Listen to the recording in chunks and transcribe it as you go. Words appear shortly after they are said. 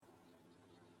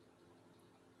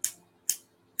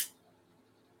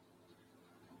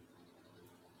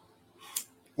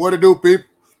What it do, people?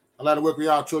 I'd like to welcome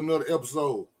y'all to another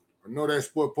episode of Know That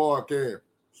Sport Podcast,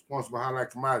 sponsored by Highlight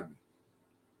Commodity.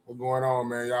 What's going on,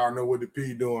 man? Y'all know what the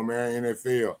P doing, man.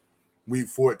 NFL, week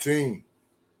 14.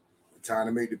 Time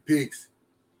to make the picks.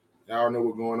 Y'all know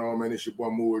what's going on, man. It's your boy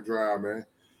Moore Drive, man.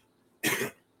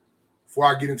 Before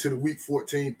I get into the week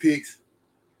 14 picks,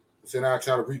 I'll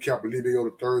try to recap a little bit of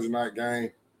the Thursday night game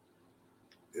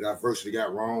that I virtually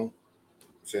got wrong.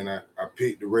 I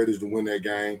picked the Raiders to win that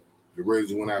game. The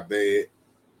Raiders went out bad.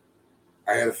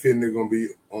 I had a feeling they're going to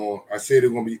be on. I said they're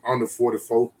going to be under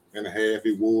 44 and a half.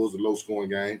 It was a low-scoring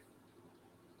game.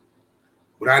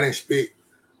 But I didn't expect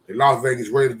the Las Vegas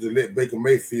Raiders to let Baker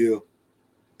Mayfield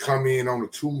come in on a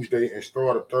Tuesday and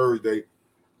start a Thursday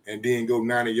and then go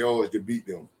 90 yards to beat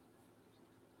them.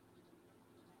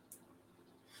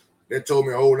 That told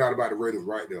me a whole lot about the Raiders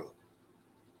right there.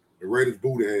 The Raiders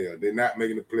booty hell. They're not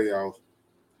making the playoffs.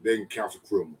 They can counsel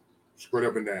criminal. Straight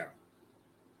up and down.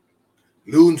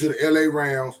 Losing to the LA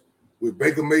Rams with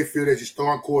Baker Mayfield as your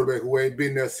starting quarterback who ain't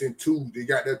been there since Tuesday. He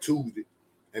got there Tuesday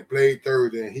and played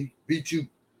Thursday, and he beat you.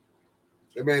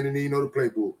 That man didn't even know the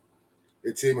playbook.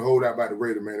 They tell me a whole lot about the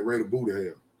Raiders, man. The Raiders booty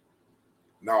hell.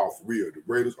 No, for real. The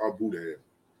Raiders are booty hell.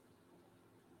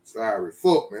 Sorry.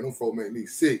 Fuck, man. Them folk make me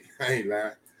sick. I ain't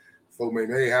lying. Folk make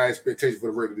me ain't high expectations for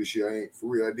the Raiders this year. I ain't. For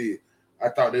real, I did. I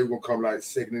thought they were going to come like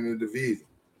second in the division.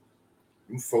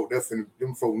 Them folk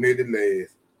near the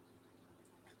last.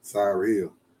 Sorry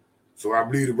here. So I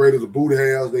believe the Raiders are booty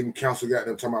hells. They can counsel got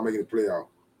them talking about making the playoff.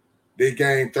 They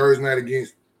game Thursday night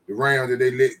against the Rams that they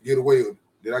let get away.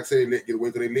 Did I say they let get away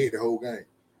because they led the whole game?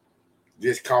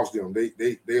 Just cost them. They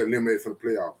eliminated from the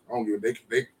playoff. I don't give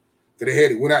they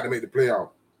had it went out to make the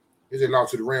playoff. They just lost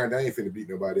to the Rams. They ain't finna beat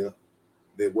nobody else.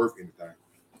 They're worth anything.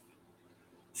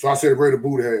 So I said the Raider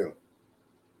booty hell.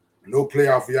 No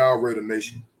playoff for y'all, Raider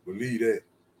Nation. Believe that.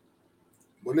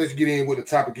 But let's get in with the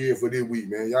topic here for this week,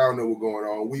 man. Y'all know what's going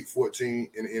on. Week 14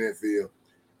 in the NFL.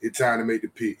 It's time to make the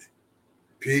picks.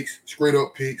 Picks, straight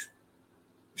up picks,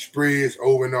 spreads,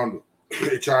 over and under.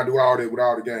 They try to do all that with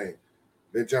all the games.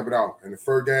 They jump it off. And the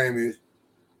first game is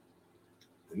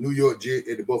the New York Jets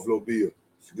at the Buffalo Bills.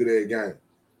 It's a good-ass game.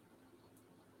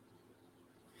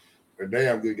 A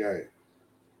damn good game.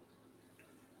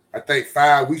 I think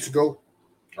 5 weeks ago,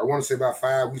 I want to say about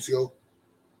 5 weeks ago,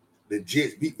 the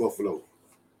Jets beat Buffalo.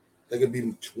 They could beat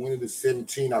them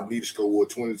 20-17. I believe the score was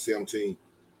 20-17.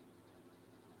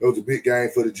 That was a big game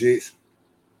for the Jets.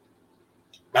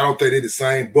 I don't think they're the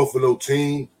same Buffalo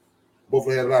team.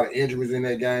 Buffalo had a lot of injuries in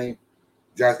that game.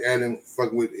 Josh Allen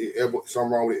fucking with elbow,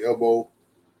 something wrong with the elbow.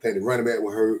 I think the running back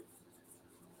was hurt.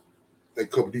 I think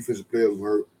a couple defensive players were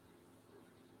hurt.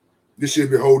 This should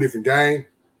be a whole different game.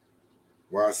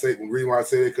 The reason why I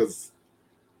say that because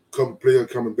a couple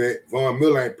players coming back. Von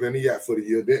Miller ain't playing. He out for the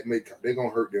year. They're going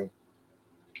to hurt them.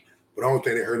 But I don't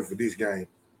think they hurt him for this game.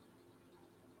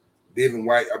 Devin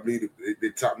White, I believe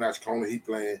the top-notch corner, he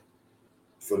playing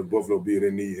for the Buffalo Bills. They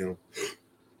need him.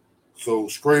 So,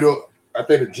 straight up, I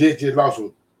think the Jets just lost.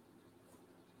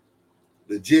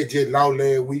 The Jets just lost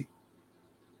last week.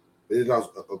 They lost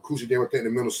a crucial game, I think, to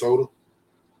Minnesota.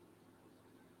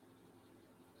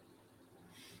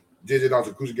 Jets just lost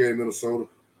a crucial game in Minnesota.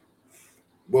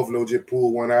 Buffalo just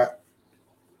pulled one out.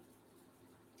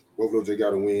 Buffalo just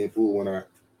got a win, pulled one out.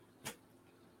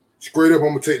 Straight up, I'm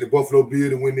going to take the Buffalo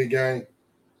Bills to win this game.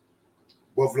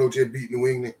 Buffalo just beat New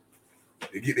England.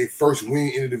 They get their first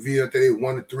win in the division. I think they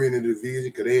 1-3 in the division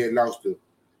because they had lost to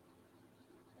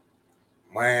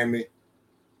Miami.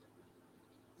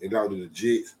 They lost to the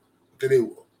Jets. I think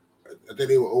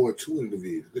they were 0-2 in the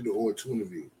division. I think they were 0-2 in the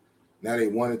division. Now they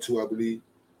 1-2, I believe.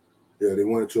 Yeah, they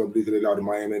 1-2, I believe, because they lost to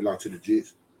Miami and lost to the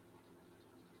Jets.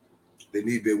 They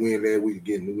need their win last week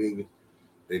against New England.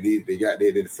 They got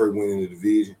the first win in the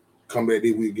division. Come back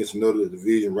this week against another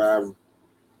division rival.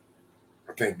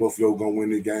 I think Buffalo gonna win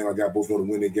this game. I got Buffalo to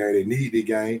win the game. They need the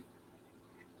game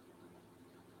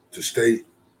to stay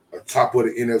atop of the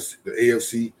NFC, the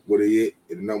AFC, where they at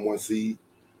the number 1 seed,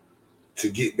 to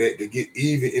get back, to get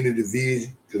even in the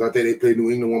division. Because I think they play New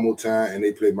England one more time and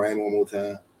they play Miami one more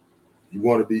time. You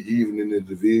want to be even in the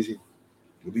division,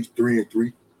 at least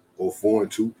 3-3 or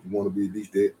 4-2. You want to be at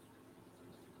least that.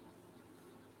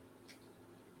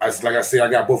 Like I said,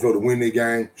 I got Buffalo to win their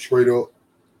game straight up.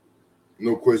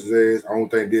 No questions asked. I don't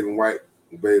think Devin White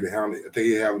will be able to handle it. I think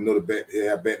he'll have he'll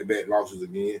have back-to-back losses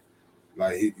again.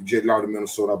 Like he just lost to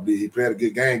Minnesota, I believe. He played a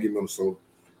good game against Minnesota.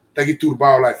 I think he threw the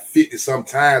ball like 50-some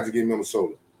times against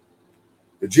Minnesota.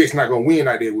 The Jets not going to win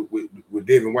like that with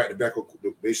Devin White, the backup.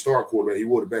 They start quarterback. He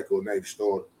wore the backup, now he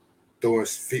started throwing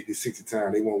 50-60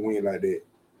 times. They won't win like that.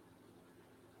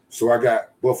 So I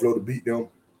got Buffalo to beat them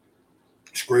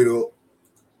straight up.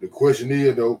 The question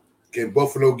is, though, can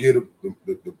Buffalo get the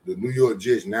New York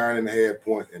Jets 9.5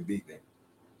 points and beat them?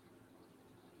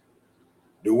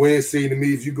 The win seemed to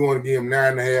me, if you're going to give them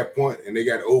 9.5 points and they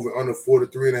got over under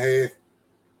 43.5,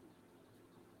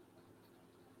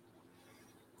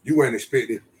 you ain't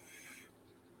expecting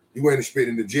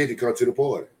the Jets to come to the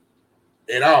party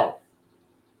at all.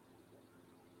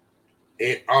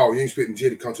 At all, you ain't expecting the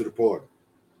Jets to come to the party.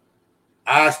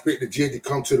 I expect the Jets to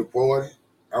come to the party.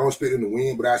 I don't expect them to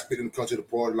win, but I expect them to come to the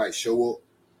party, like show up,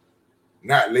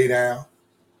 not lay down.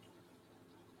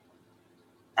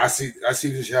 I see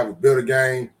this have a better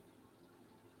game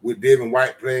with Devin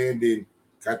White playing than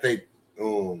I think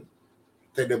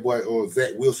that boy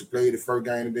Zach Wilson played the first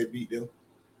game that they beat them.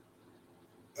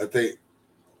 I think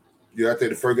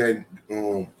the first game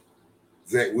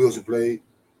Zach Wilson played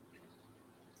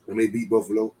when they beat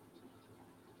Buffalo.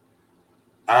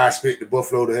 I expect the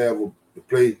Buffalo to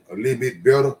play a little bit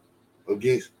better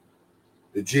against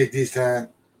the Jets this time,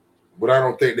 but I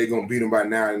don't think they're gonna beat them by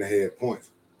 9.5 points.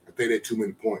 I think that's too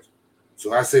many points.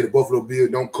 So I say the Buffalo Bills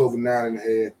don't cover 9.5.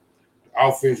 The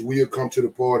offense will come to the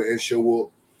party and show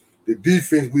up. The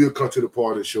defense will come to the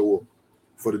party and show up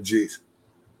for the Jets.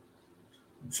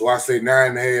 So I say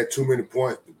 9.5, too many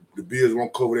points. The Bills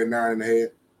won't cover that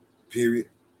 9.5, period.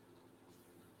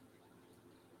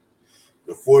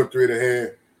 The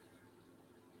 43.5,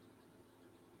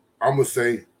 I'm gonna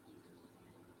say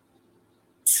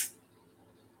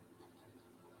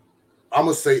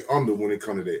under when it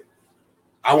comes to that.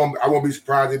 I won't be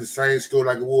surprised if the same score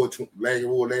like it was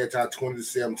last time,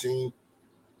 20-17.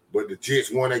 But the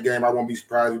Jets won that game. I won't be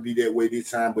surprised if it be that way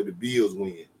this time, but the Bills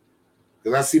win.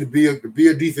 Because I see the Bill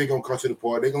defense gonna come to the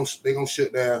party. They're gonna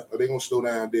shut down, or they're gonna slow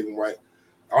down Devin White.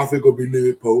 I don't think it's gonna be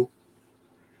Lily Poe.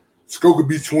 Score could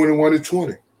be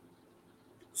 21-20.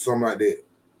 Something like that.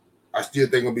 I still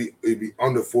think it'll be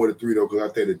under 43 though,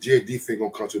 because I think the Jet defense gonna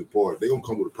come to the party. They're gonna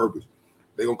come with a purpose.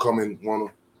 They're gonna come and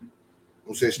wanna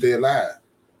stay alive.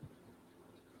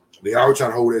 They always trying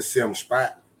to hold that 7th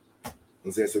spot.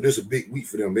 I'm saying, so this is a big week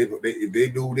for them. If they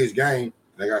do this game,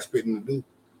 like I expect them to do,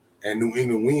 and New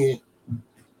England win,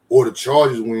 or the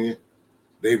Chargers win,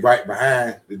 they right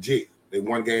behind the Jets. They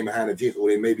one game behind the Jets, or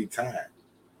they may be tied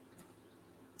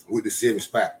with the 7th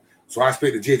spot. So I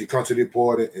expect the Jets to come to their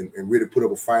party and really put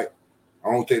up a fight.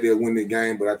 I don't think they'll win the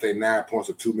game, but I think 9.5 points,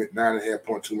 2 minute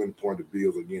point, the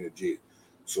Bills against the Jets.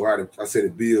 So I say the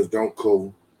Bills don't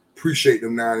cover. Appreciate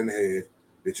them 9.5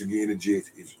 that you get in the Jets.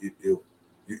 If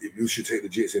you should take the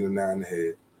Jets in the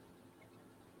 9.5.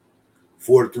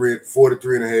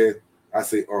 43.5, I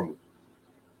say under.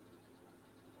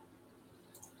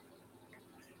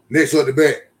 Next up the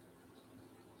back,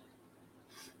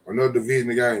 another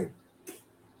division game.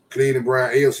 Cleveland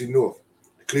Browns, AFC North.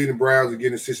 The Cleveland Browns are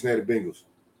getting the Cincinnati Bengals.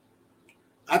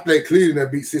 I think Cleveland that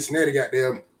beat Cincinnati got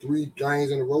them 3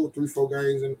 games in a row, 3-4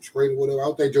 games in straight or whatever. I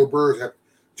don't think Joe Burrows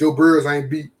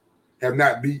have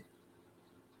not beat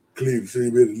Cleveland since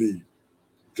he's been in the league.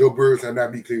 Joe Burrows have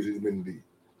not beat Cleveland since he's been in the league.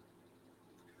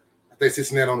 I think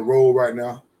Cincinnati on the road right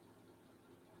now.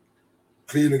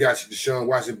 Cleveland got Deshaun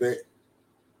Watson back.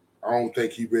 I don't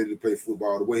think he's ready to play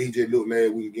football. The way he just looked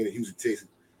last week against Houston, Texas,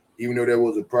 even though that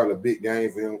was probably a big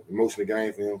game for him, emotional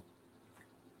game for him,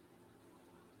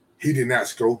 he did not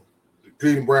score. The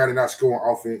Cleveland Browns did not score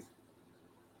on offense.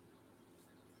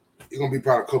 It's going to be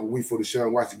probably a couple weeks for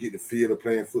Deshaun Watson to get the field of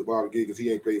playing football again, because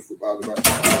he ain't played football in about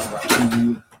 2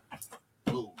 years.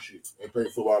 Oh, shit. Ain't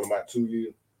played football in about 2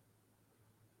 years.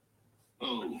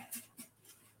 Oh.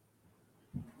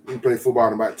 He played football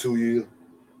in about 2 years.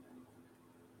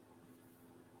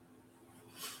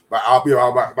 But I'll be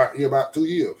about 2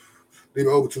 years. Maybe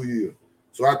over 2 years.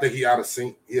 So I think he out of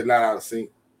sync. He a lot out of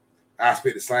sync. I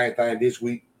expect the same thing this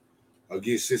week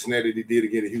against Cincinnati they did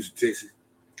against Houston, Texas.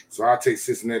 So I'll take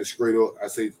Cincinnati straight up. I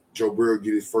say Joe Burrow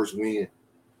get his first win.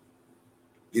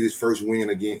 Get his first win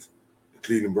against the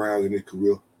Cleveland Browns in his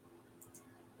career.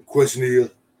 The question is,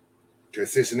 can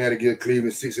Cincinnati give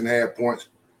Cleveland 6.5 points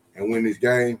and win this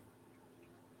game?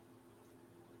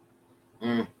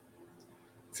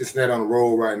 Cincinnati on the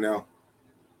road right now.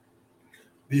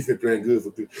 Defense playing good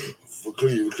for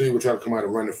Cleveland. Cleveland trying to come out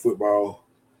and run the football.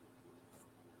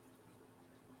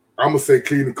 I'm going to say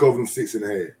Cleveland cover them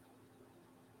 6.5.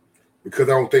 Because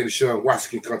I don't think Deshaun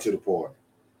Watson can come to the party.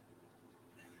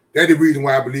 That's the reason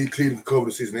why I believe Cleveland can cover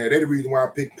the 6.5. That's the reason why I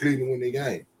picked Cleveland to win their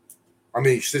game.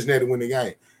 Cincinnati to win the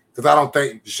game. Because I don't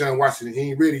think Deshaun Watson, he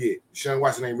ain't ready yet. Deshaun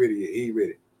Watson ain't ready yet. He ain't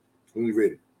ready. He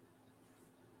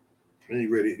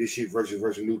ain't ready. This shit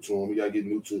versus new to him. He got to get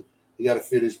new to. He got to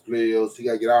fit his players. He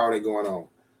got to get all that going on.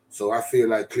 So I feel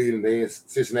like Cleveland,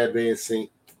 Cincinnati, they in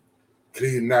sync.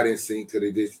 Cleveland not in sync because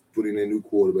they just put in their new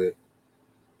quarterback.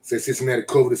 Say Cincinnati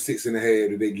cover the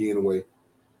 6.5 that they getting away.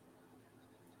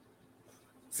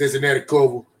 Cincinnati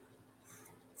cover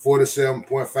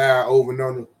 47.5 over and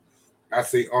under. I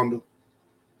say under.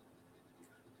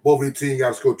 Both of the teams got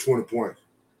to score 20 points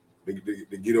to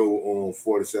get over on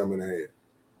 47.5.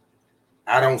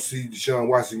 I don't see Deshaun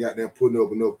Watson got them putting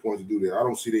up enough points to do that. I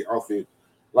don't see their offense.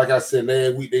 Like I said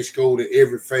last week, they scored in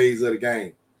every phase of the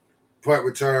game. Punt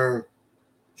return,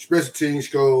 special teams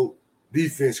scored,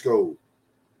 defense scored.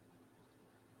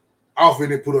 Offense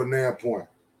they put up 9 points.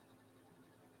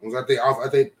 I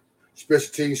think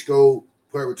special teams scored,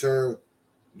 punt return,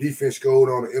 defense scored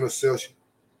on an interception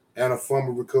and a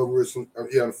fumble recovery, or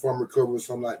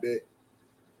something like that.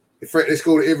 In fact, they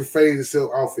scored every phase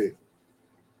except offense.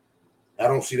 I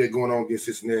don't see that going on against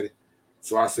Cincinnati.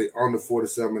 So I say under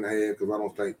 47.5 because I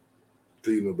don't think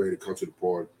Cleveland will be able to come to the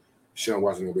party. Deshaun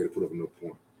Watson will be able to put up enough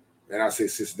points. And I say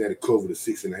Cincinnati cover the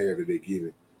 6.5 that they're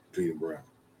giving Cleveland Brown.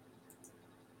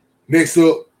 Next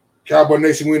up, Cowboy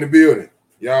Nation win the building.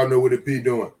 Y'all know what it be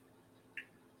doing.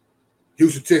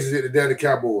 Houston, Texas at the Dallas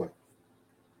Cowboys.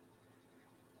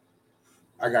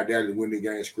 I got Dallas to win the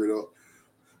game straight up.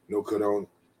 No cut on it.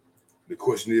 The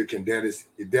question is,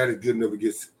 if Dallas good enough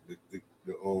against the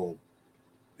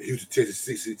Houston Texas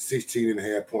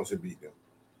 16.5 points and beat them.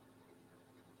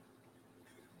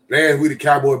 Last week the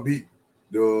Cowboys beat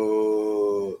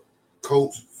the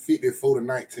Colts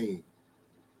 54-19.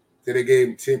 So they gave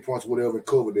them 10 points, whatever, and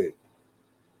covered that.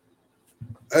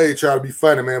 I ain't trying to be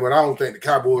funny, man, but I don't think the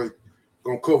Cowboys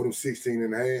gonna cover them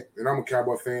 16.5. And I'm a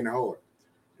Cowboy fan at heart.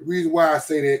 The reason why I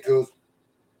say that because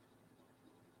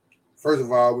first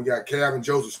of all, we got Calvin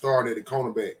Joseph starting at the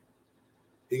cornerback.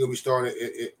 He's gonna be starting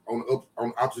on the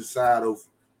opposite side of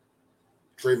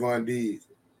Trayvon Diggs.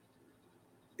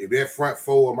 If that front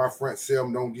four or my front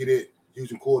seven don't get it,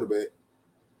 Houston quarterback,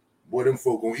 boy, them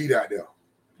folk gonna eat out there.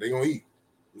 They gonna eat.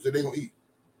 Who said they gonna eat?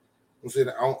 Who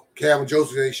said Calvin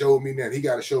Joseph ain't showed me nothing? He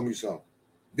got to show me something.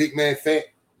 Big man fat,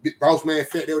 big boss man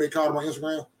fat. That's what they call him on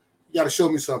Instagram. You got to show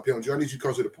me something, Pimp Joe. I need you to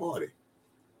come to the party.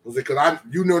 Because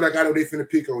you know that guy know they finna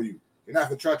pick on you. You're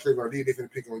not finna try Trayvon Diggs. They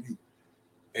finna pick on you.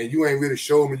 And you ain't really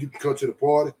showing me you can come to the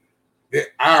party. That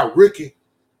Ricky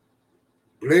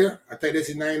Blair, I think that's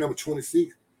his name, number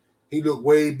 26. He looked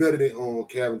way better than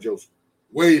Calvin Joseph.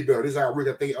 Way better. This is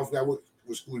Ricky. I forgot what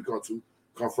school he come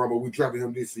from, but we drafted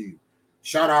him this season.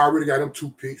 Shout out, I already got them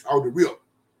 2 picks out the rip.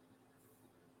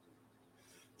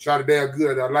 Shout out damn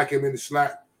good. I like him in the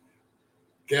slot.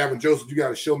 Calvin Joseph, you got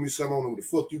to show me something on what the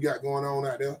fuck you got going on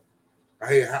out there.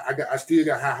 I still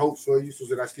got high hopes for you, so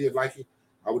that I still like you.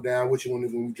 I was down with you when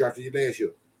we drafted you last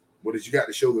year. But you got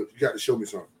to show me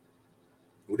something.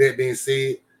 With that being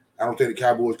said, I don't think the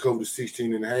Cowboys cover the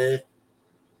 16.5.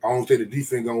 I don't think the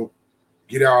defense gonna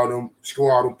get all them,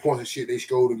 score all them points and shit they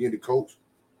scored against the Colts.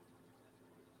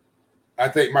 I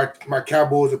think my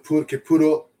Cowboys can put up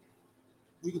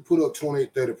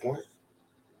 28, 30 points.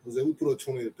 We put up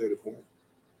 20 to 30 points.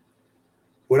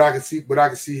 But I can see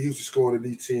Houston scoring at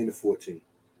least 10 to 14.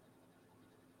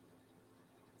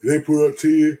 If they put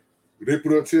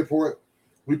up 10 points,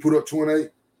 we put up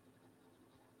 28.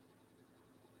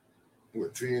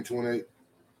 What, 10, 28,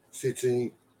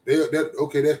 16.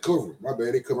 That's covering. My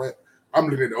bad. They cover. I'm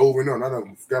looking at the over and under. I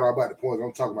done forgot all about the points.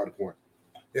 I'm talking about the point.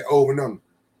 They're over and under.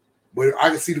 But I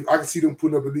can see them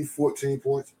putting up at least 14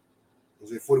 points.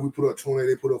 Was it 40? We put up 20,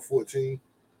 they put up 14.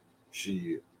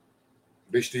 Shit.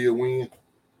 They still win.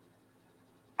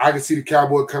 I can see the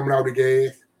Cowboys coming out the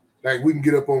gas. Like we can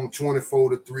get up on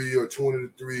 24-3 or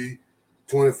 20-3,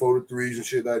 24-3s and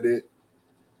shit like that.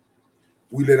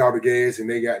 We let out the gas and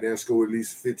they got them score at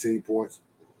least 15 points,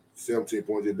 17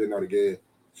 points, they let out the gas.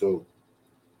 So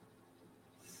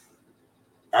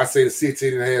I say the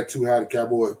 16.5 too high, the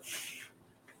Cowboys.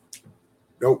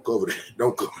 Don't cover that.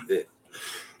 Don't cover that.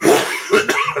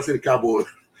 I say the Cowboys.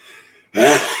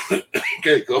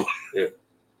 Can't cover that.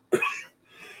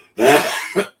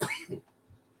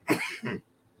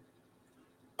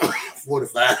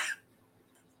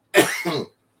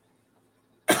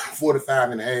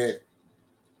 45.5.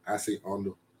 I say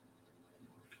under.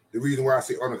 The reason why I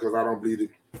say under because I don't believe that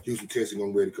Houston Texans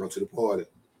gonna be able to come to the party.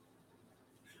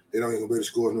 They don't even be able to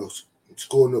score enough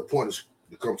points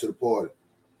to come to the party.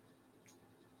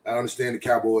 I understand the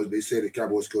Cowboys. They said the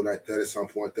Cowboys scored like 30 some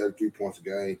point, 33 points a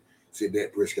game. Said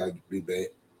that Prescott be bad.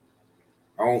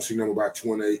 I don't see number about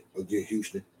 28 against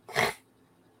Houston.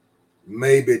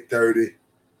 Maybe 30.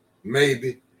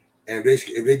 Maybe. And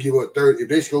if they give up 30, if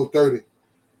they score 30,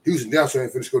 Houston down so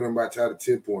ain't finna score them by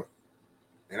 10 points.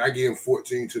 And I give them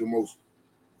 14 to the most.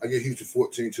 I give Houston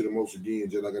 14 to the most again,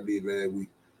 just like I did last week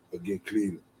against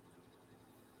Cleveland.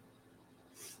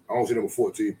 I don't see them with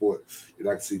 14 points. And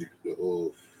I can see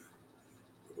the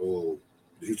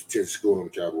Houston Texans scoring on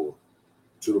the Cowboys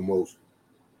to the most.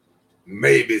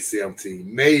 Maybe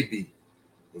 17, maybe.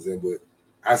 But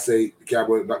I say the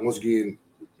Cowboys, once again,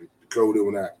 close it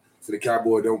one out. So the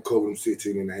Cowboys don't cover them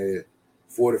 16 and a half,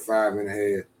 45 and a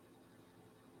half.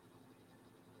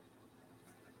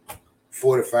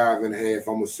 45 and a half,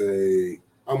 I'm gonna say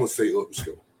up the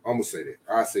score. I'm gonna say that.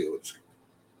 I say up the score.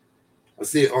 I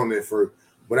see it on there first,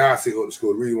 but I say up the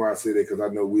score. The reason why I say that because I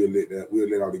know we'll let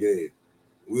out the gas.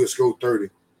 We'll score 30,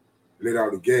 let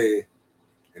out the gas,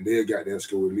 and they'll goddamn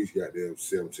score at least goddamn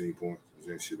 17 points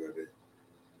and shit like that.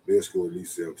 They'll score at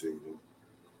least 17 points.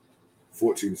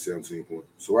 14 to 17 points.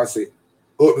 So I say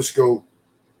up the score,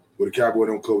 but the Cowboys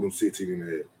don't cover them 16 and a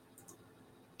half.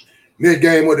 Next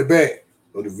game on the back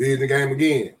of the division game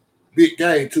again. Big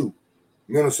game too.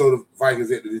 Minnesota Vikings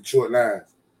at the Detroit Lions.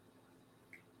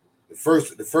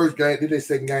 The first game, did they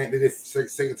second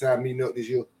time meeting up this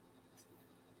year?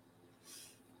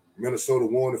 Minnesota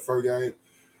won the first game.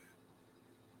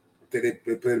 I think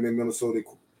they played them in Minnesota.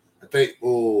 I think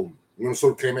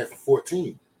Minnesota came back for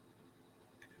 14.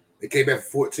 They came back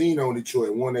for 14 on Detroit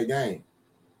and won that game.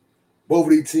 Both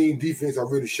of these teams' defense are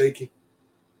really shaky.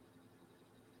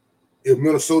 If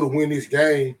Minnesota win this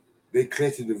game, they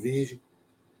clinch the division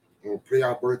on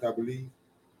playoff berth, I believe.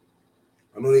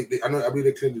 I believe they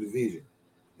clinch the division.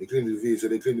 They clinch the division, so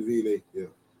they clinch the division.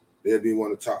 They'll be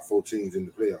one of the top 4 teams in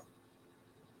the playoff.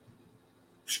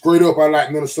 Straight up, I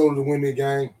like Minnesota to win this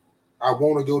game. I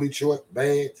want to go Detroit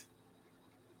bad,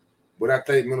 but I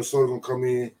think Minnesota's gonna come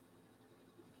in.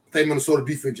 I think Minnesota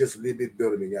defense just a little bit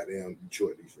better than goddamn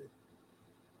Detroit defense.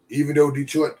 Even though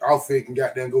Detroit offense can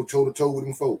goddamn go toe to toe with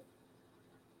them folks,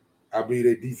 I believe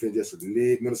their defense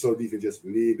Minnesota defense just a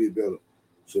little bit better,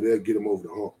 so they'll get them over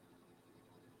the hump.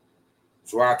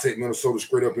 So I'll take Minnesota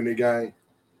straight up in the game.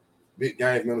 Big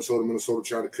game for Minnesota. Minnesota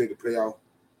trying to clear the playoff,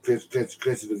 clinch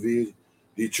the division.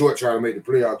 Detroit trying to make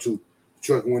the playoff too.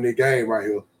 Detroit can win their game right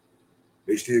here.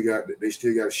 They still got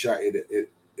a shot at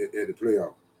the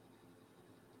playoff.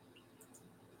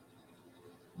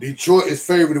 Detroit is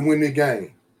favored to win the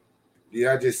game.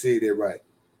 Yeah, I just said that right.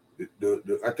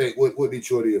 I think what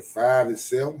Detroit is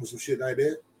 5-7 or some shit like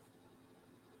that.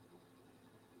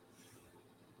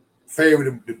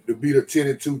 Favored to beat a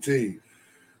 10-2 team.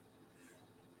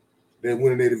 They're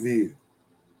winning their division.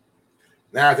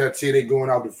 Now after 10, they going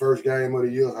out the first game of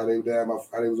the year. How they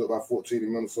was up by 14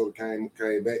 and Minnesota came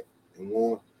back and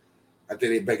won. I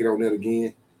think they back it on that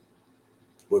again.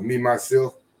 But me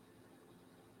myself,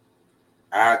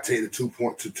 I take the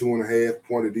 2.5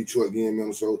 point of Detroit again,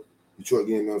 Minnesota. I'll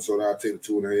take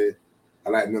the 2.5. I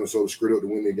like Minnesota straight up to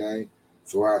win the game.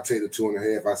 So I'll take the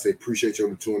 2.5. I say appreciate you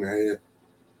on the 2.5.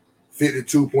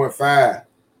 52.5 up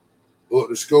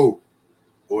the scope.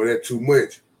 Or that too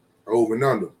much. Over and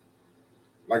under.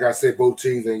 Like I said, both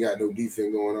teams ain't got no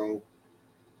defense going on.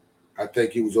 I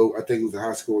think it was a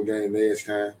high scoring game last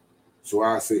time. So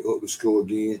I say up the score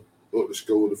again. Up the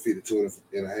score to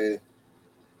 52.5.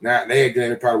 Now, last game,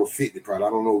 they probably was 50. I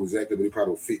don't know exactly, but they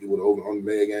probably was 50 with the over on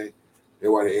the last game.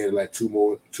 That's why they added like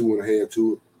 2.5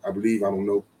 to it. I believe, I don't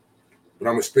know. But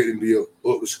I'm expecting to be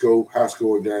up the score, high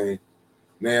scoring game.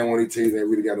 Now, one of these teams ain't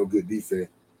really got no good defense.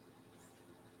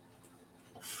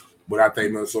 But I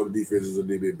think Minnesota defense is a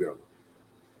little bit better.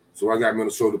 So I got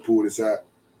Minnesota to pull this out.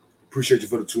 Appreciate you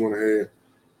for the 2.5.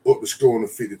 Up the score on the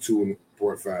 52.5.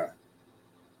 It's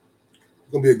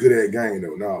going to be a good ass game,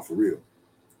 though. Nah, for real.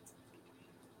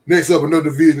 Next up, another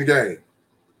division game.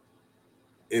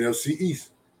 NFC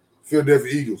East.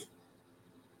 Philadelphia Eagles.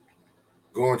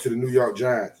 Going to the New York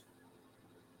Giants.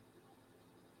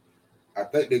 I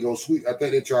think they're going to sweep. I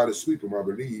think they try to sweep them, I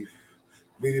believe.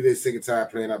 Maybe their second time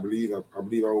playing, I believe. I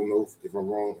don't know if I'm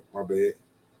wrong. My bad.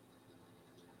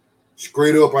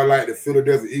 Straight up, I like the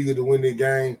Philadelphia Eagles to win their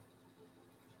game.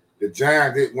 The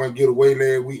Giants didn't want to get away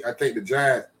last week. I think the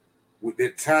Giants, with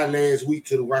their tie last week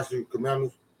to the Washington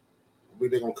Commanders, I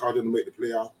believe they're going to call them to make the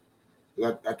playoff.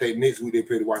 I think next week they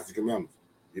play the Washington Commanders.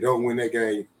 You don't win that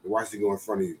game, the Washington go in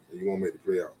front of you, and you won't make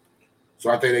the playoff.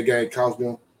 So I think that game cost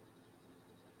them.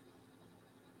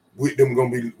 With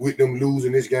them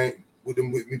losing this game, with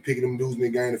me picking them losing the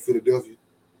game to Philadelphia.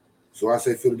 So I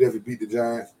say Philadelphia beat the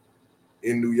Giants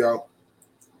in New York.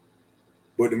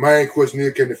 But the main question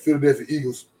is, can the Philadelphia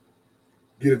Eagles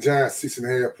get a Giants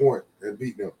 6.5 point and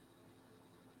beat them?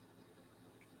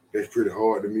 That's pretty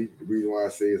hard to me. The reason why I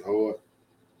say it's hard,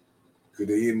 because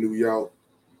they're in New York.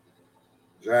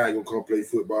 Giants gonna come play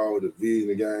football, the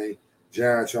division game.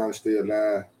 Giants trying to stay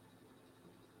alive.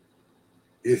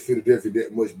 Is Philadelphia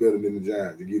that much better than the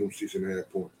Giants to get them 6.5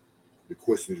 points? The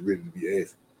question is ready to be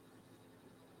asked.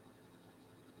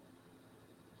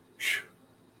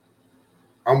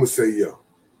 I'm gonna say yeah.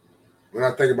 When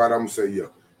I think about it, I'm gonna say yeah.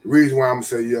 The reason why I'm gonna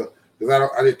say yeah,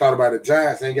 because I just thought about the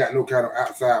Giants ain't got no kind of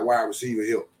outside wide receiver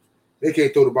help. They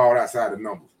can't throw the ball outside the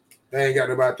numbers. They ain't got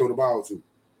nobody to throw the ball to.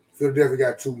 Philadelphia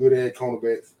got two good ass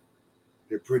cornerbacks.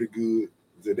 They're pretty good.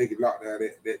 So they can lock down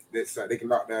that side. They can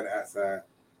lock down the outside.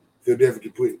 Philadelphia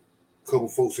can put a couple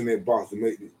folks in that box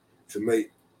to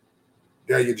make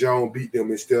Daniel Jones beat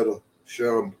them instead of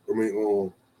Saquon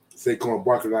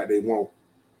Barkley like they want.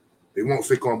 They want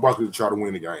Saquon Barkley to try to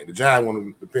win the game. The Giants want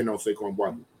to depend on Saquon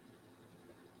Barkley.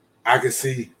 I can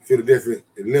see Philadelphia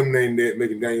eliminating that,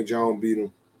 making Daniel Jones beat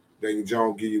him. Daniel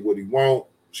Jones give you what he want.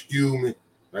 Excuse me.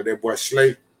 Like that boy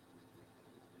Slay.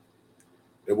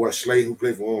 That boy Slay who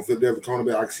played for Philadelphia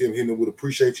cornerback. I can see him hitting him with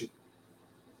appreciate you.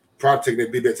 Probably take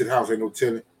that big back to the house, ain't no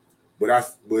telling.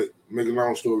 But make a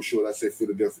long story short, I said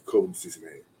Philadelphia covered them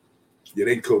 6.5. Yeah,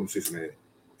 they can cover them 6.5.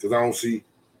 Because I don't see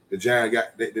the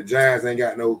Giants ain't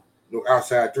got no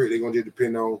outside threat. They're gonna just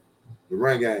depend on the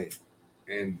run game.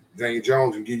 And Daniel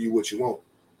Jones can give you what you want.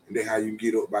 And then how you can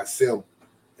get up by 7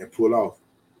 and pull off.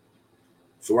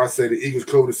 So I say the Eagles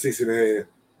cover the 6.5,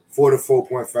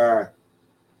 44.5.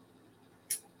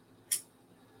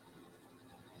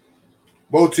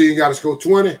 Both teams got to score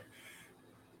 20.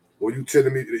 Or you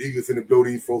telling me the Eagles finna blow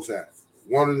these folks out?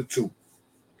 One of the two.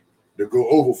 They go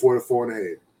over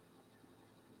 44.5.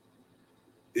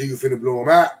 Eagles finna blow them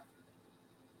out.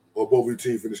 Or both of your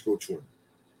teams finna score 20.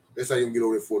 That's how you can get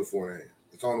over that 44.5.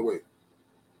 It's on the way.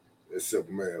 That's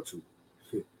simple math too.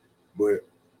 But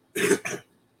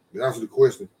to answer the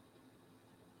question,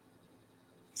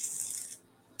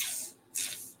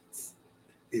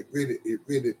 it really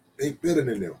ain't better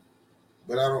than them.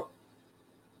 But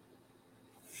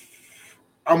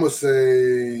I'm going to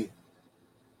say,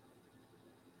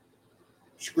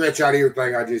 scratch out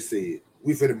everything I just said.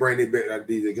 We finna bring it back like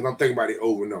DJ because I'm thinking about it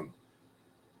over and over.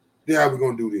 Then how we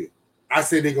going to do this? I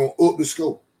said they're going to up the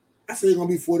scope. I said they're going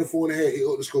to be 44.5. It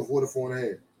up the scope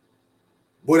 44.5.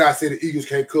 But I said the Eagles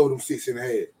can't cover them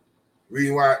 6.5.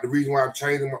 The reason why I'm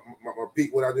changing my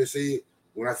pick, what I just said,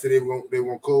 when I said they were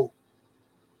going to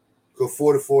cover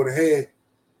 44.5,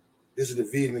 this is the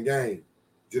division game.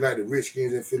 Just like the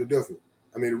Redskins in Philadelphia.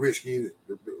 The Redskins,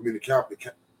 the Cowboys,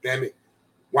 damn it,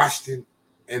 Washington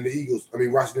and the Eagles.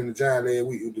 Washington and the Giants last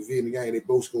week with the division game, they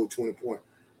both scored 20 points.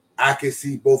 I can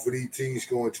see both of these teams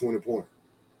scoring 20 points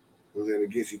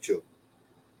against each other.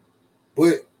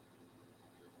 But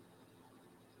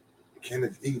can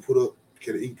the Eagles put up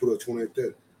 20 and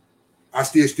 30? I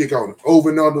still stick on it. Over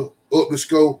and under, up the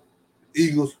score.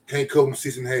 Eagles can't cover them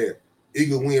 6.5.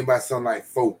 Eagles win by something like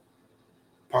 4.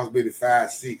 Possibility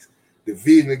 5, 6.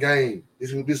 Division game.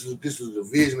 This is a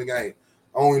division game.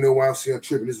 I don't even know why I'm saying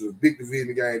tripping. This is a big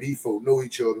division game. These folks know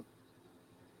each other.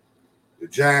 The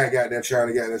Giants got there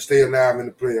trying to stay alive in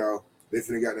the playoff. They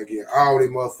finna got there get all they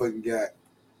motherfucking got.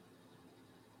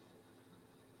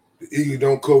 The Eagles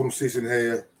don't cover them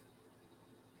 6.5.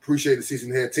 Appreciate the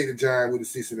 6.5. Take the Giants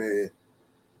with the 6.5.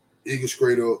 Eagles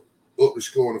straight up the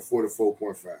score on the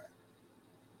 44.5.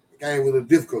 The game was a little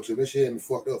difficult, so that shit had me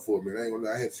fucked up for a minute. I ain't gonna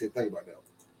lie, I had to sit and think about that.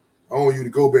 I don't want you to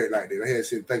go back like that. I had to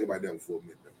sit and think about that for a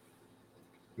minute.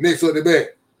 Next up the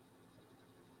back.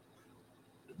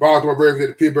 The Baltimore Ravens at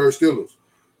the Pittsburgh Steelers.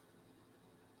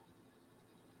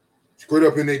 Straight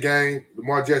up in that game.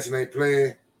 Lamar Jackson ain't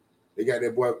playing. They got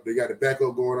that boy, they got the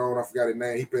backup going on. I forgot his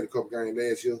name. He played a couple games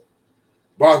last year.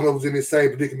 Baltimore was in the same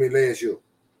predicament last year.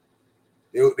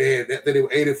 They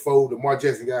were 84. Lamar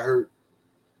Jackson got hurt.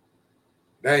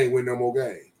 They ain't win no more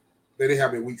games. They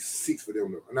have in week 6 for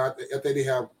them. And I think they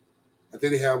have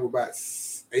about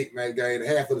 8, 9 games,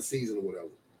 half of the season or whatever.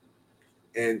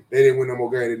 And they didn't win no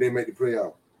more games. They didn't make the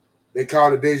playoff. They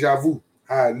called it deja vu,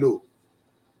 how it looked.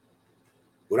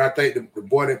 But I think the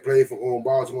boy that played for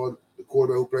Baltimore, the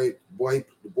quarterback who played,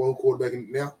 the boy who quarterbacking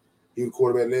now, he was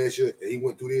quarterback last year, and he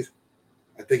went through this.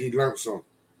 I think he learned something.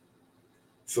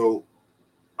 So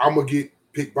I'm going to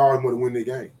pick Baltimore to win the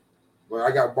game. But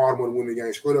I got Baltimore to win the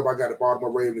game. Straight up, I got the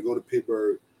Baltimore Ravens to go to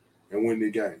Pittsburgh and win the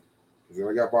game. Because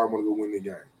I got Baltimore to go win the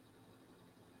game.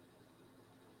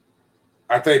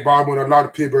 I think Baltimore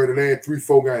allowed Pittsburgh to land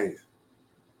 3-4 games.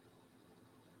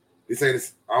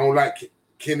 I don't like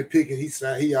Kenny Pickett.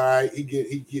 He all right. He get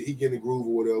in the groove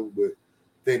or whatever. But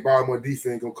I think Baltimore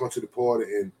defense gonna come to the party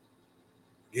and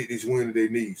get this win that they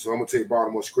need. So I'm gonna take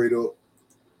Baltimore straight up.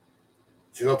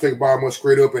 Since I'm taking Baltimore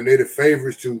straight up, and they're the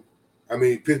favorites too.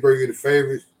 Pittsburgh are the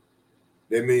favorites.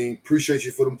 That means appreciate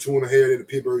you for them 2.5 that the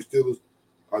Pittsburgh Steelers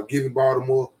are giving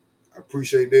Baltimore. I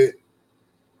appreciate that.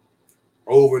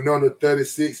 Over and under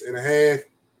 36.5.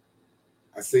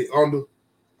 I say under.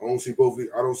 I don't see both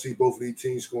of these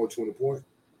teams scoring 20 points.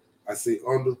 I say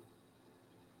under.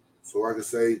 So I can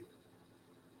say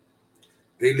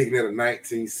they looking at a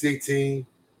 1916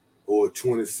 or a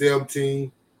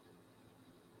 2017.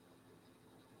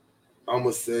 I'm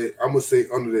gonna say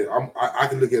under that. I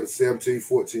can look at a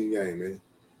 17-14 game, man.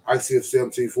 I can see a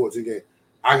 17-14 game.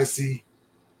 I can see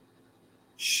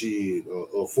shit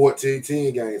a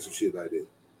 14-10 game, some shit like that.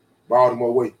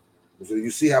 Baltimore way. So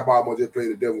you see how Baltimore just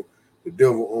played the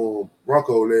devil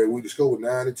Bronco last week. The score was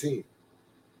 9-10.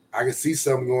 I can see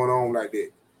something going on like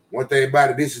that. One thing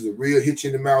about it, this is a real hitch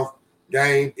in the mouth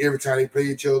game every time they play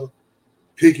each other.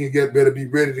 Pickens better be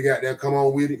ready to get there, come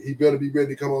on with it. He better be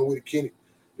ready to come on with it. Kenny,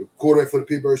 the quarterback for the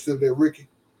Pittsburgh Steelers, there, Ricky.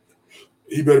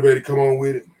 He better be ready to come on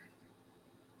with it.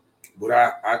 But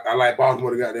I like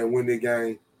Baltimore to got there and win the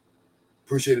game.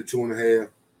 Appreciate it 2.5.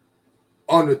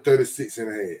 Under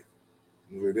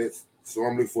 36.5. So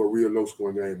I'm looking for a real low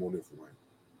scoring game on this one.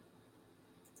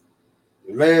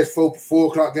 The last 4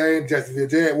 o'clock game, Jacksonville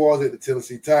Jaguars at the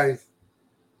Tennessee Titans.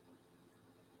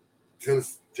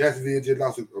 Jacksonville just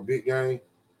lost a big game.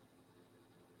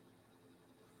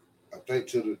 I think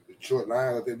to the Detroit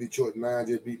Lions. I think Detroit Lions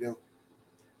just beat them.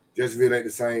 Jacksonville ain't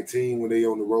the same team when they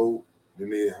on the road than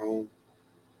they at home.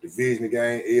 Division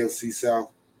game, AFC South.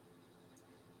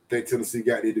 I think Tennessee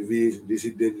got their division. This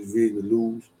is their division to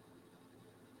lose.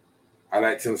 I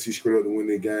like Tennessee straight up to win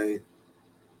their game.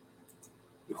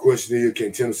 The question is,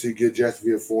 can Tennessee get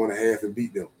Jacksonville 4.5 and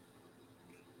beat them?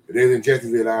 If they're in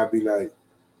Jacksonville, I'd be like,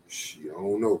 shit, I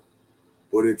don't know.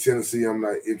 But in Tennessee, I'm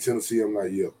like,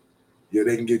 yeah,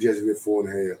 they can get Jacksonville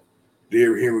 4.5.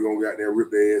 Derrick Henry gonna got there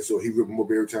rip their ass, so he rip them up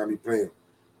every time he play them.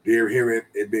 Derrick Henry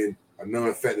had been a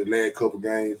non-factor the last couple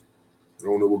games. I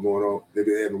don't know what's going on. They've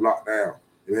been having him locked down.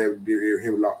 They have Derrick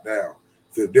Henry locked down.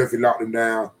 Philadelphia locked him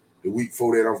down. The week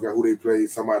before that, I forgot who they played.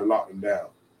 Somebody locked him down.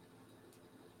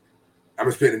 I'm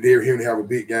expecting Derrick Henry to have a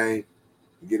big game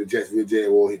and get a Jacksonville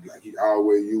Jaguars like he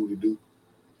always usually do.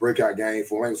 Breakout game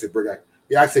for him. I ain't gonna say breakout.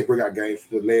 Yeah, I say breakout game.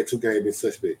 For the last 2 games been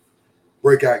suspect.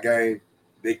 Breakout game.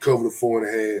 They cover the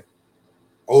 4.5.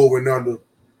 Over and under.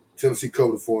 Tennessee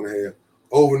covered the 4.5.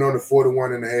 Over and under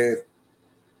 41.5.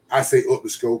 I say up the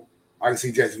scope. I can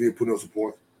see Jacksonville putting up some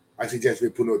points. I see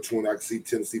Jacksonville putting up 20. I can see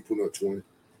Tennessee putting up 20.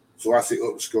 So I say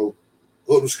up the scope.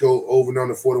 Up the scope, over and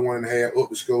under 41.5. Up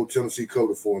the scope, Tennessee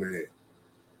covered 4.5.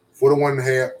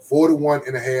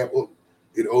 41.5 up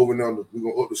it over and under.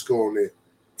 We're gonna up the score on that.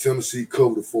 Tennessee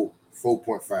covered the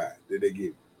 4.5 that they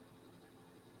give.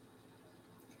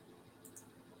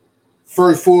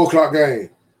 First 4 o'clock game.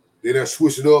 They done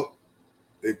switched it up.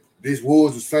 This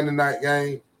was a Sunday night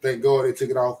game. Thank God they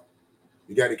took it off.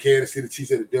 You got the Kansas City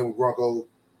Chiefs at the Denver Broncos.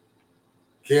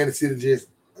 Kansas City just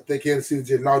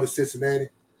lost to Cincinnati.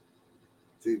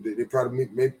 See, they probably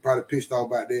pissed off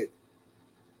about that.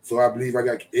 So I believe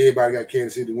everybody got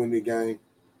Kansas City to win the game.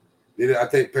 I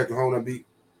think Patrick Mahomes beat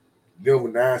Denver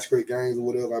 9 straight games or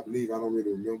whatever. I believe. I don't really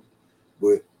remember.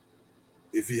 But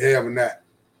if he have or not,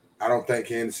 I don't think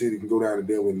Kansas City can go down to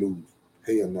Denver and lose.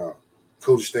 Hell no.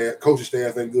 Coaching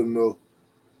staff ain't good enough.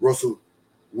 Russell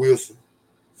Wilson,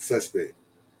 suspect.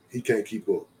 He can't keep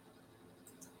up.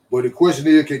 But the question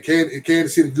is, can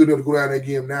Kansas City good enough to go down there and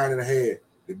give him 9.5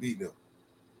 to beat them?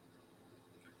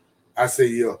 I say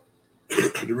yeah.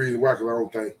 The reason why,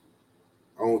 because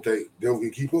I don't think Denver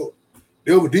can keep up.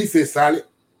 Denver defense solid.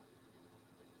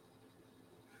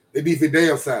 Their defense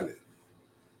damn solid.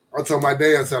 I'm talking about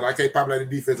damn solid. I can't pop like the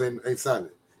defense ain't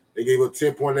solid. They gave up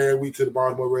 10 points last week to the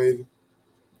Baltimore Ravens,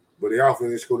 but they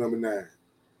offense is score number 9.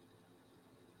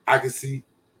 I can see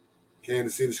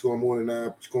Kansas City scoring more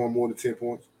than 10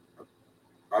 points.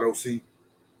 I don't see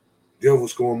Denver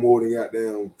scoring more than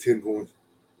goddamn 10 points.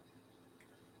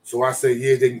 So I say,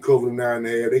 yeah, they can cover them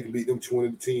 9.5. They can beat them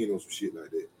 20-10 or some shit like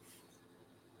that.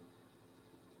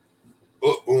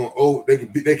 They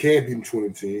can beat them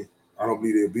 20-10. I don't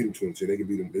believe they'll beat them 20-10. They can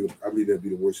beat them. I believe they'll beat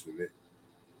them worse than that.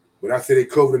 But I say they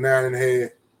cover the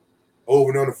 9.5. Over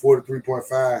and under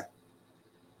 43.5.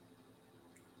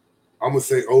 I'm gonna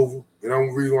say over, and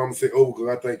I'm gonna say over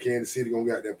because I think Kansas City gonna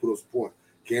get there put up some points.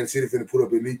 Kansas City finna put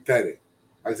up at least 30.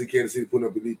 I see Kansas City putting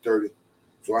up at least 30.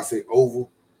 So I say over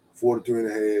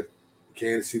 43.5.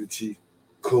 Kansas City Chiefs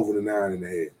cover the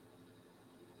 9.5.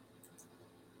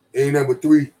 Number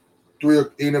three,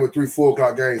 4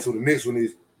 o'clock game. So the next one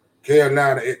is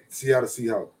Carolina at Seattle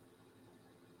Seahawks.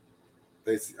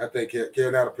 I think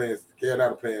Carolina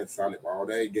playing solid ball.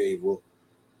 They ain't gave up,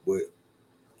 but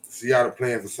Seattle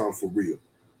playing for something for real.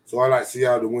 So I like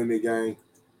Seattle to win the game.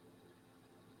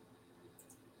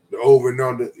 The over and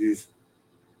under is,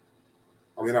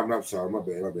 I'm sorry, my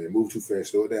bad. Move too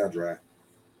fast, slow it down, drive.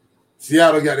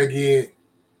 Seattle got again,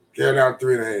 Carolina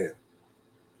 3.5.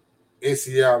 In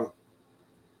Seattle,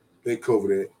 they cover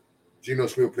that. Geno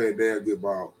Smith playing damn good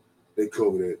ball. They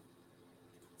cover that.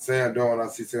 Sam Darnold, I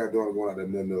see Sam Darnold going out there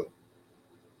nothing up.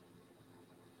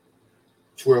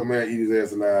 12-man eat his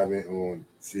ass alive on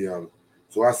Seattle.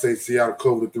 So I say Seattle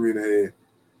cover the 3.5.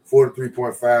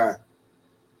 43.5.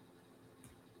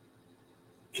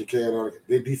 Carolina,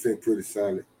 their defense pretty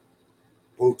solid.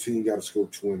 Both teams got to score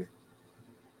 20.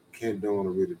 Can't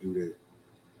Darnold really do that.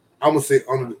 I'm gonna say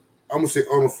under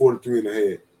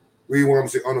 43.5. Reason why I'm gonna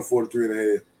say under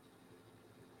 43.5.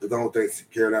 Because I don't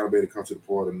think Carolina better come to the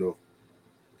party enough.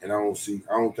 And I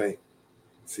don't think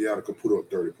Seattle can put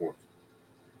up 30 points.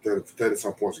 30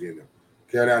 some points again now.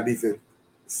 Carolina defense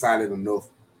solid enough.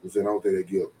 I don't think they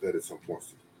give up 30 some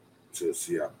points to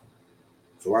Seattle.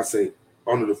 So I say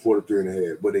under the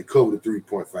 43.5, but they cover the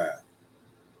 3.5.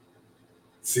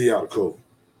 Seattle cover.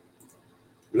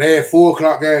 Last 4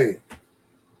 o'clock game.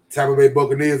 Tampa Bay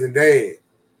Buccaneers and Dad.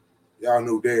 Y'all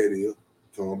know Dad is.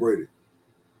 Tom Brady.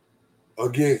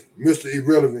 Against Mr.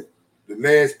 Irrelevant, the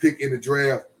last pick in the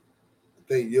draft. I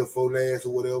think year 4 last or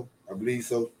whatever. I believe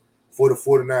so. For the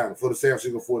 49ers, for the San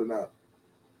Francisco 49ers.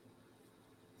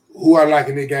 Who I like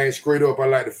in this game, straight up, I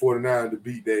like the 49ers to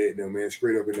beat Dad them, man.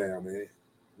 Straight up and down, man.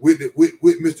 With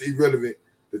Mr. Irrelevant,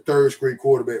 the third string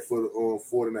quarterback for the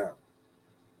 49ers.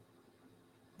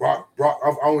 Brock,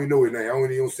 I don't even know his name. I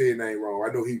don't even say his name wrong.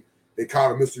 I know they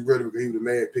called him Mr. Irrelevant because he was the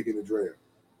last pick in the draft.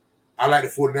 I like the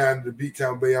 49ers to beat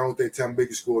Tampa Bay. I don't think Tampa Bay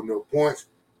can score enough points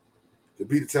to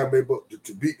beat the Tampa Bay, but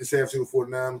to beat the San Francisco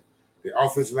 49ers. The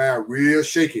offensive line real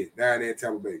shaky down there in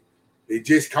Tampa Bay. They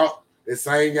just caught that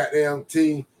same goddamn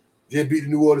team, just beat the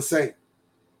New Orleans Saints.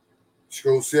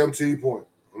 Scored 17 points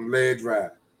on the last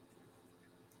drive.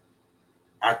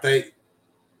 I think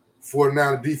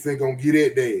 49ers defense gonna get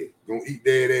at Dad. Gonna eat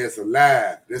Dad ass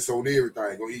alive. That's on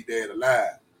everything. Gonna eat Dad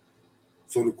alive.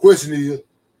 So the question is,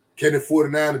 can the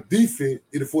 49ers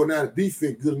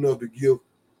defense good enough to give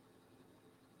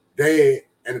Dad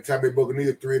and the Tampa Bay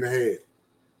Buccaneers 3.5?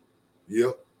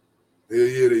 Yep. Hell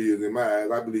yeah, they is in my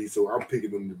eyes. I believe so. I'm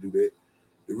picking them to do that.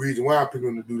 The reason why I'm picking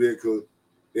them to do that because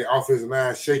their offensive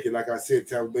line shaking. Like I said,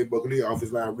 Tampa Bay Buccaneers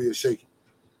offensive line real shaky.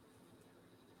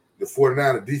 The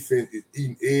 49ers defense is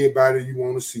eating everybody you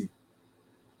want to see.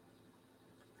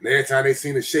 Last time they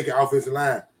seen a shaky offensive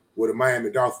line were the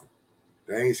Miami Dolphins.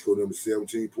 They ain't scored them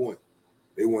 17 points.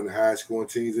 They one of the highest scoring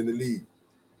teams in the league.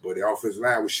 But the offensive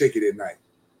line was shaky that night.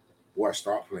 Boy,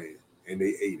 start playing. And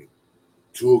they ate it.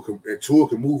 Tua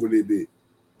can move a little bit.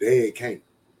 Dad can't.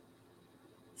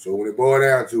 So when it boiled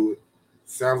down to it,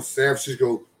 San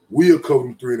Francisco will cover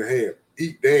them 3.5.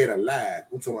 Eat Dad alive.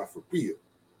 I'm talking about for real.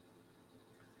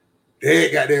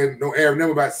 Dad got there, no average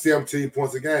number about 17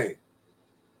 points a game.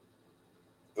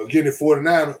 Again, the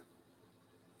 49ers,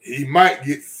 he might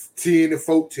get 10 to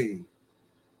 14.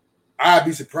 I'd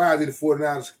be surprised if the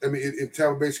 49ers, if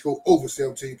Tampa Bay score over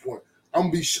 17 points. I'm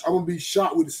gonna be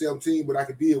shocked with the 17, but I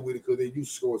can deal with it because they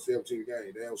used to score 17 a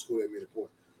game. They don't score that many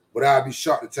points. But I'd be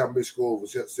shocked if Tampa Bay score over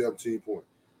 17 points.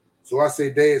 So I say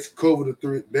Dad's cover the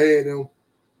 3. Dad, them,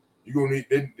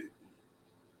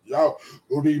 y'all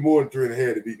gonna need more than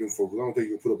 3.5 to beat them folks. I don't think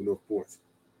you can put up enough points.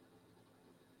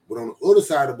 But on the other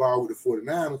side of the ball with the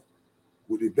 49ers,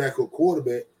 with the backup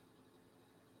quarterback,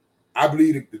 I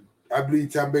believe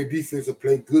Tampa Bay defense will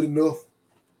play good enough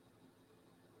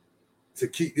to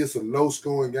keep this a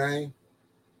low-scoring game.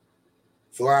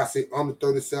 So I say under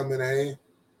 37.5,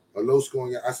 a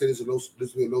low-scoring game. I say this will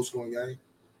be a low-scoring game.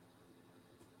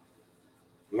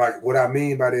 Like what I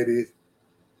mean by that is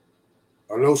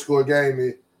a low-scoring game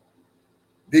is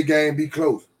this game be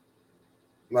close.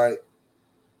 Like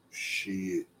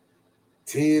shit,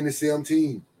 10 to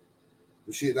 17,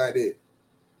 some shit like that.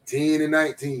 10 to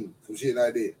 19, some shit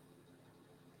like that.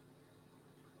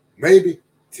 Maybe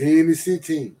 10 to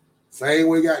 16. Same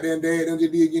way goddamn Dad them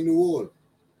just did against New Orleans.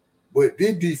 But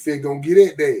this defense gonna get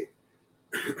at Dad.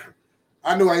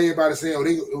 I know how everybody saying,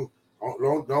 the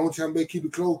only time they keep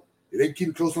it close, if they keep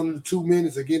it close under the 2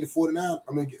 minutes against the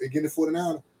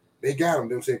 49ers, they got them.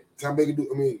 Them saying Tom Baker Dad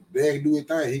can do his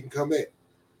thing, he can come back.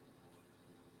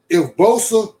 If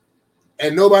Bosa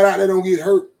and nobody out there don't get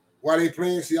hurt while they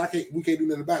playing, we can't do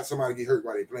nothing about somebody get hurt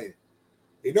while they playing.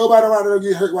 If nobody out there don't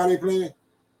get hurt while they playing,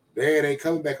 Dad ain't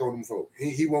coming back on them folks.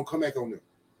 He won't come back on them.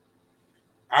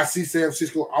 I see San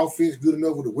Francisco offense good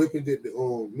enough with the weapons that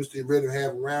Mr. Irrelevant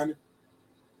have around it.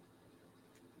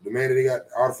 The man that they got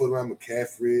all the foot around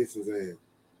McCaffrey,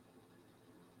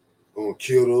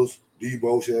 Kittles,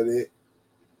 Debo, shit like that.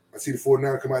 I see the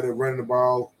 49ers come out there running the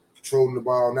ball, controlling the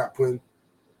ball, not putting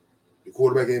the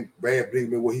quarterback in bad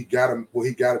predicament where he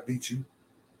gotta beat you.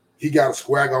 He got a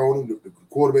swagger on him. The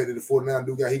quarterback that the 49ers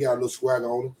do got, he got a little swagger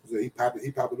on him. So he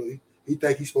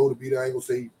think he's supposed to be there. I ain't gonna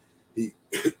say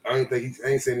I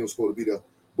ain't saying he was supposed to be there,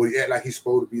 but he act like he's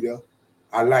supposed to be there.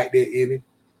 I like that in him.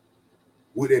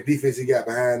 With that defense he got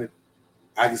behind him,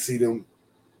 I can see them.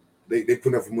 They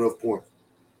put up some rough points.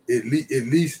 At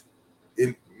least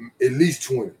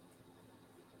 20.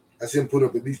 I see them put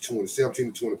up at least 20,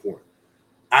 17 to 20 points.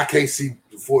 I can't see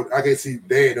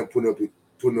Dad them putting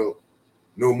up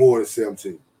no more than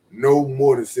 17. No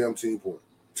more than 17 points.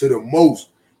 To the most.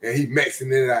 And he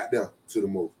maxing it out there to the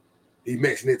most. He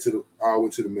maxing it to the all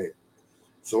to the max.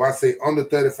 So I say under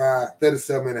 35,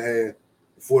 37 and a half,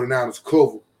 the 49ers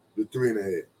cover the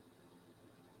 3.5.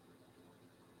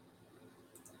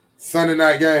 Sunday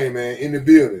night game, man, in the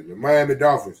building. The Miami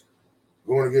Dolphins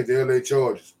going against the LA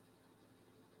Chargers.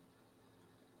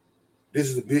 This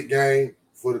is a big game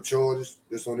for the Chargers.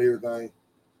 That's on everything.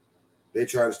 They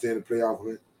try to stay in the playoff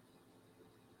hunt.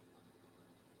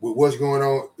 With what's going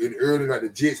on in early, like the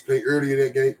Jets played earlier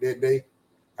that day,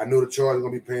 I know the Chargers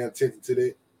going to be paying attention to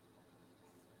that.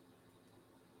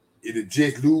 If the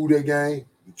Jets lose that game,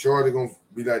 the Chargers going to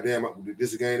be like, damn, this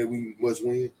is a game that we must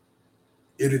win.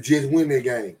 If the Jets win that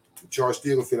game, the Chargers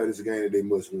still going to feel like this is a game that they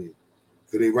must win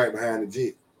because they right behind the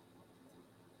Jets.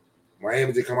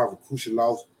 Miami just come off a crucial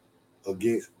loss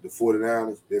against the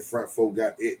 49ers. Their front four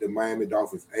got at the Miami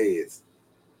Dolphins' ass.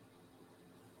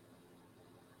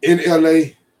 In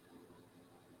LA,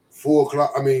 4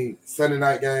 o'clock, Sunday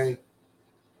night game,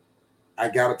 I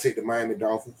got to take the Miami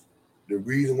Dolphins. The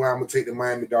reason why I'm going to take the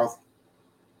Miami Dolphins,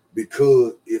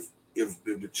 because if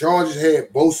the Chargers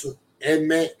had Bosa and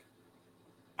Mack,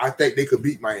 I think they could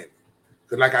beat Miami.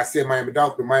 Because like I said, the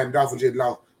Miami Dolphins just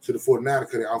lost to the 49ers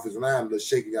because their offensive line, a little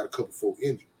shaky, got a couple folk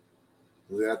injured.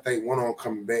 I think one of them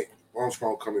coming back,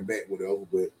 Armstrong coming back, whatever.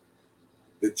 But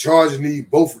the Chargers need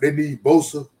both. They need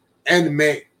Bosa and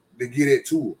Mack to get it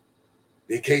to them.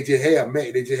 They can't just have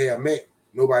Mack. They just have Mack.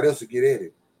 Nobody else will get at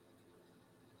it.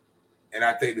 And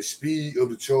I think the speed of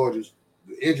the Chargers,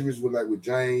 the injuries were like with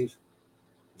James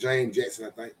Jackson,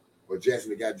 I think. Or Jackson,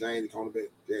 the guy James, the cornerback,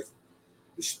 Jackson.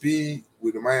 The speed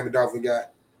with the Miami Dolphins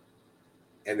got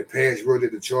and the pass rush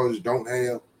that the Chargers don't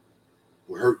have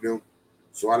will hurt them.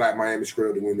 So I like Miami straight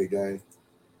up to win the game.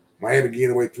 Miami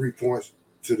getting away 3 points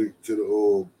to the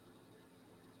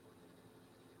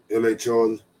LA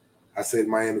Chargers. I said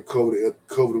Miami cover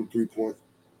them 3 points.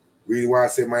 Reason why I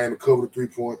said Miami cover the 3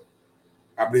 points,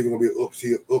 I believe it's gonna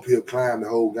be an uphill climb the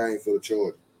whole game for the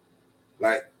Chargers.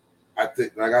 Like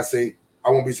I say, I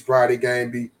won't be surprised that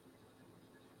game be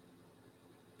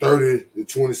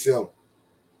 30-27.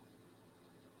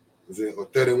 Or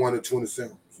 31-27,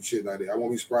 some shit like that. I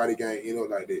won't be surprised the game end up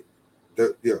like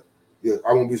that. Yeah,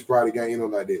 I won't be surprised the game end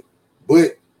up like that.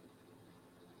 But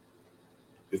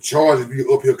the Chargers be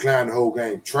uphill climb the whole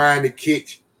game, trying to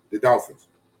catch the Dolphins.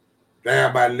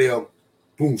 Down by 11,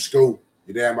 boom, score.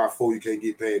 You're down by 4, you can't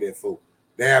get past that 4.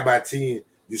 Down by 10,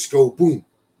 you score, boom.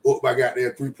 Up by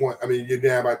goddamn 3 point. You're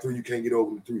down by 3, you can't get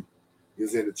over the 3. You know what I'm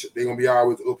saying? They're gonna be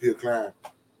always uphill climb,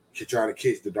 trying to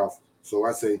catch the Dolphins. So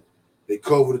I say they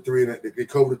cover the 3, and they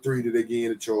cover the 3 that they get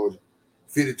in the Chargers.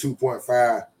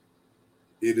 52.5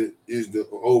 is the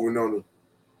over and under.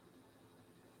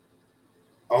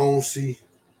 I don't see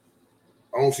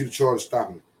the Chargers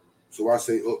stopping them. So I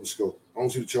say up the score. I don't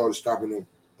see the Chargers stopping them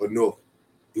enough.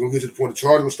 You're gonna get to the point the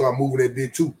Chargers gonna start moving that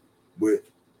bit too. But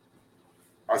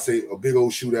I say a big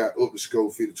old shootout up the score,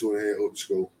 52.5 up the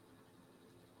score.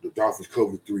 The Dolphins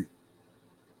cover the 3.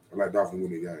 I like Dolphins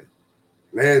win the game.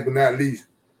 Last but not least,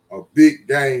 a big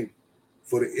game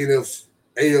for the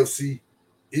AFC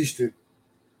Eastern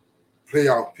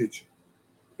playoff picture.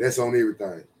 That's on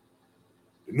everything.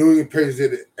 The New England Patriots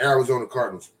at the Arizona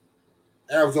Cardinals.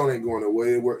 Arizona ain't going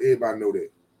nowhere. Everybody know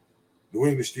that. New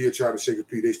England still trying to shake a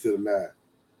pea. They still alive.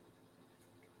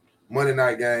 Monday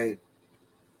night game.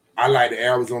 I like the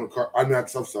Arizona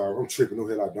Cardinals. I'm sorry. I'm tripping. No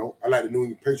hell I don't. I like the New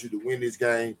England Patriots to win this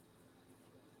game.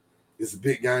 It's a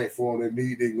big game for them. They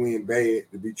need to win bad,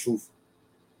 to be truthful.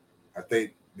 I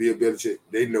think Bill Belichick,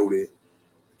 they know that.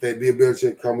 I think Bill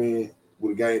Belichick come in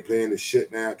with a game plan to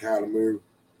shut down Kyler Murray,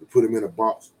 to put him in a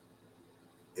box,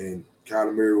 and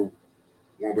Kyler Murray won't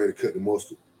be able to cut the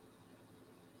mustard.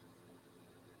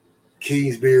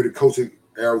 Kingsbury, the coach of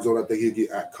Arizona, I think he'll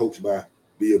get out-coached by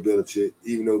Bill Belichick,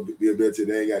 even though Bill Belichick,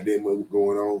 they ain't got that much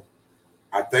going on.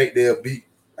 I think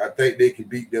they can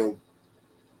beat them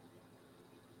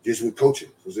just with coaching.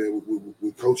 So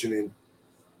with coaching, and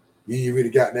you ain't really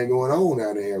got nothing going on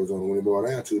down in Arizona when they go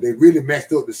down to it. They really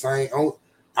matched up the same.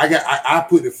 I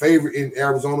put the favorite in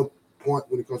Arizona point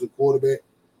when it comes to quarterback,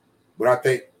 but I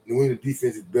think New England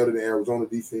defense is better than Arizona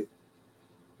defense.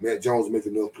 Matt Jones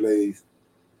making enough plays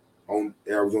on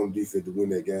Arizona defense to win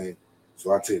that game.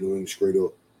 So I take New England straight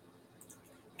up.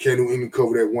 Can New England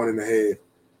cover that 1.5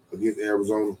 against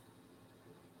Arizona?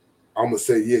 I'm gonna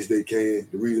say yes, they can.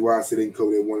 The reason why I say they can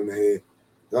cover that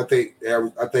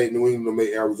 1.5, I think New England will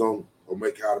make Arizona or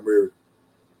make Kyler Murray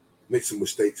make some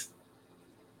mistakes,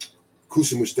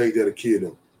 crucial mistakes that'll kill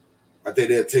them. I think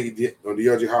they'll take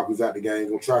DeAndre Hopkins out the game.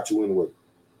 Gonna try to anyway.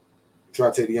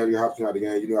 Try to take DeAndre Hopkins out the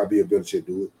game. You know I'd be a better shit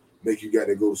do it. Make you got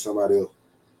to go to somebody else.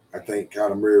 I think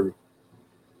Kyler Murray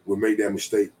will make that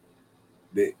mistake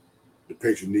that the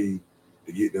Patriots need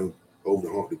to get them over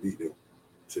the hump to beat them.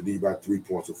 To need by 3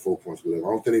 points or 4 points, whatever. I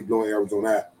don't think they blowing Arizona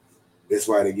out. That's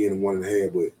why they're getting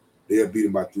 1.5, but they'll beat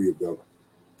them by 3 or better.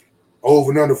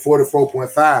 Over and under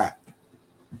 44.5.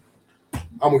 I'm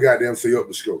gonna goddamn say up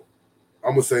the score.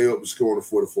 I'm gonna say up the score on the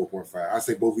 44.5. I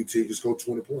say both these teams just score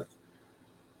 20 points.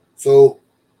 So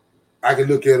I can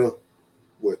look at a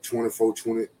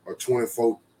 24-20 or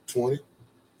 24-20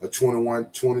 or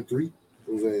 21-23. You know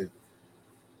what I'm saying?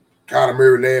 Kyler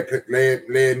Murray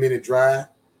last minute drive.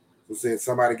 I'm saying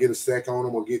somebody get a sack on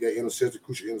them or get that interception,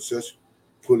 crucial interception,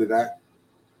 pull it out.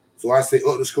 So I say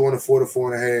up the score on the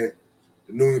 44.5.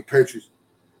 The New England Patriots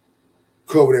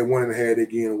cover that 1.5 they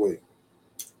getting away.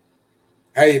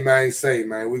 Hey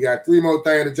man, we got 3 more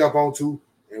things to jump on to,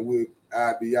 and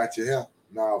I'll be out your hair.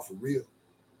 Nah, for real.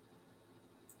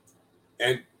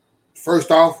 And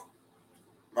first off,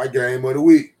 my game of the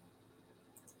week.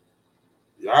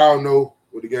 Y'all know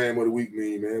what the game of the week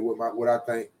mean, man. What I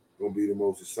think gonna be the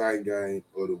most exciting game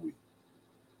of the week.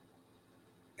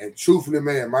 And truthfully,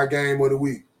 man, my game of the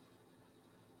week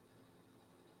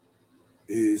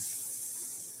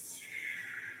is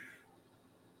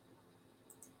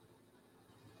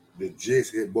the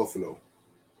Jets at Buffalo.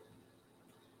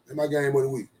 That's my game of the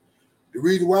week. The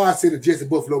reason why I say the Jets at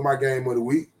Buffalo my game of the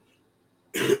week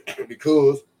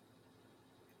because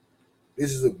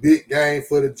this is a big game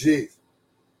for the Jets.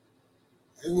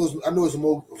 I know it's some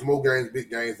more games, big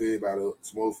games for everybody else,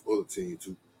 some other teams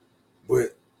too.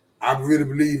 But I really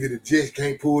believe that the Jets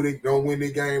can't don't win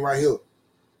their game right here.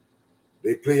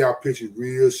 They playoff picture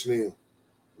real slim.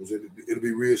 It'll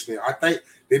be real slim. I think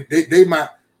they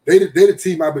the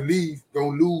team I believe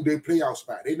gonna lose their playoff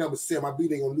spot. They number 7. I believe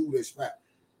they gonna lose their spot.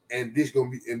 And this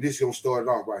gonna start it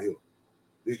off right here.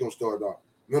 This gonna start it off.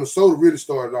 Minnesota really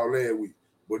started off last week,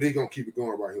 but they gonna keep it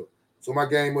going right here. So my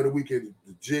game of the week is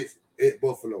the Jets at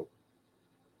Buffalo.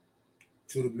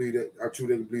 I truly believe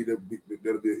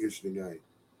that'll be an interesting game.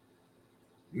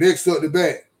 Next up the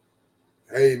bat.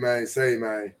 Hey man,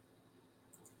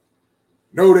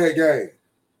 know that game.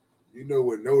 You know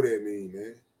what know that mean,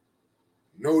 man.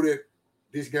 Know that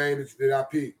this game that I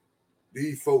picked,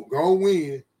 these folk gonna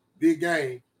win this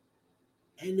game,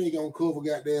 and they gonna cover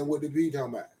goddamn what they be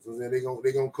talking about. So they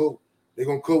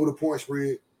gonna cover the point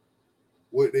spread,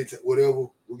 whatever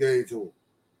we gave to them.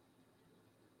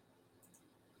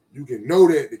 You can know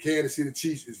that the Kansas City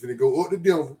Chiefs is gonna go up to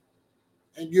Denver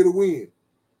and get a win.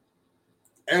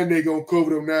 And they're going to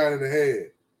cover them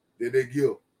 9.5 that they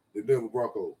give the Denver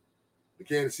Broncos. The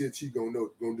Kansas City Chiefs gonna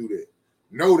do that.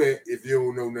 Know that if you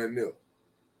don't know nothing else.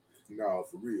 No,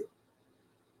 for real.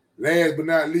 Last but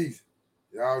not least,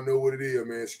 y'all know what it is,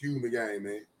 man. Excuse me game,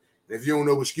 man. If you don't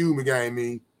know what excuse me game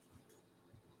means,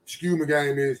 excuse me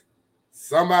game is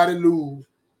somebody lose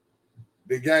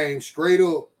the game straight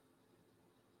up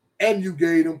and you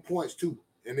gave them points too.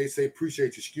 And they say,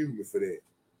 appreciate you, excuse me for that.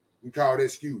 We call that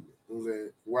excuse me. You know what I'm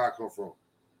saying? Where I come from.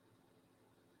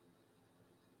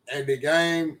 And the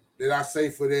game that I say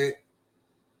for that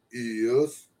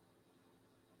is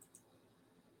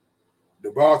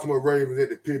the Baltimore Ravens at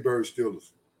the Pittsburgh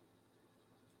Steelers.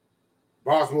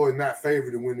 Baltimore is not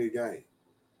favored to win the game.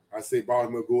 I say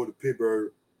Baltimore go to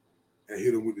Pittsburgh and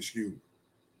hit them with the skew.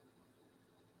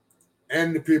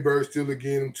 And the Pittsburgh Steelers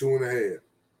getting them 2.5.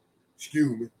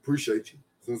 Excuse me, appreciate you.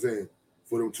 You know what I'm saying?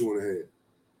 For them 2.5.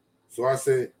 So I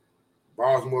said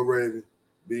Baltimore Ravens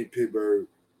beat Pittsburgh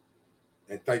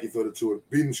and thank you for the 2.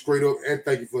 Beat them straight up and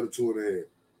thank you for the 2.5.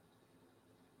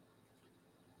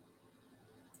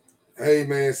 Hey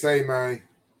man, say man,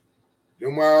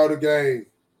 them all the games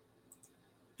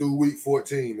through week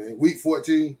 14, man. Week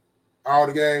 14, all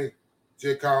the games,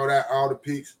 just called out all the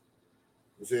picks.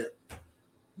 That's it.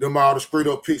 Them all the straight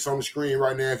up picks on the screen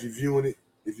right now. If you're viewing it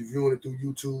through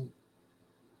YouTube,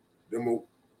 them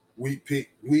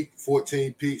week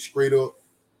 14 picks straight up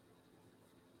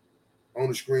on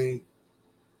the screen.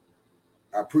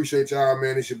 I appreciate y'all,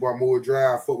 man. It's your boy More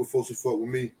Drive. Fuck with folks who fuck with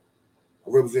me. I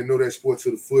represent Know That Sport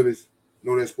to the fullest.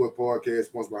 Know That Sport podcast,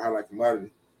 sponsored by Highlight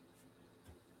Commodity.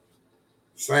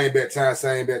 Same bat time,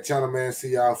 same bat channel, man.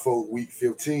 See y'all folk week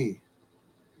 15.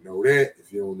 Know that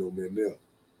if you don't know nothing else.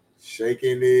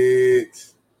 Shaking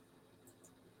it.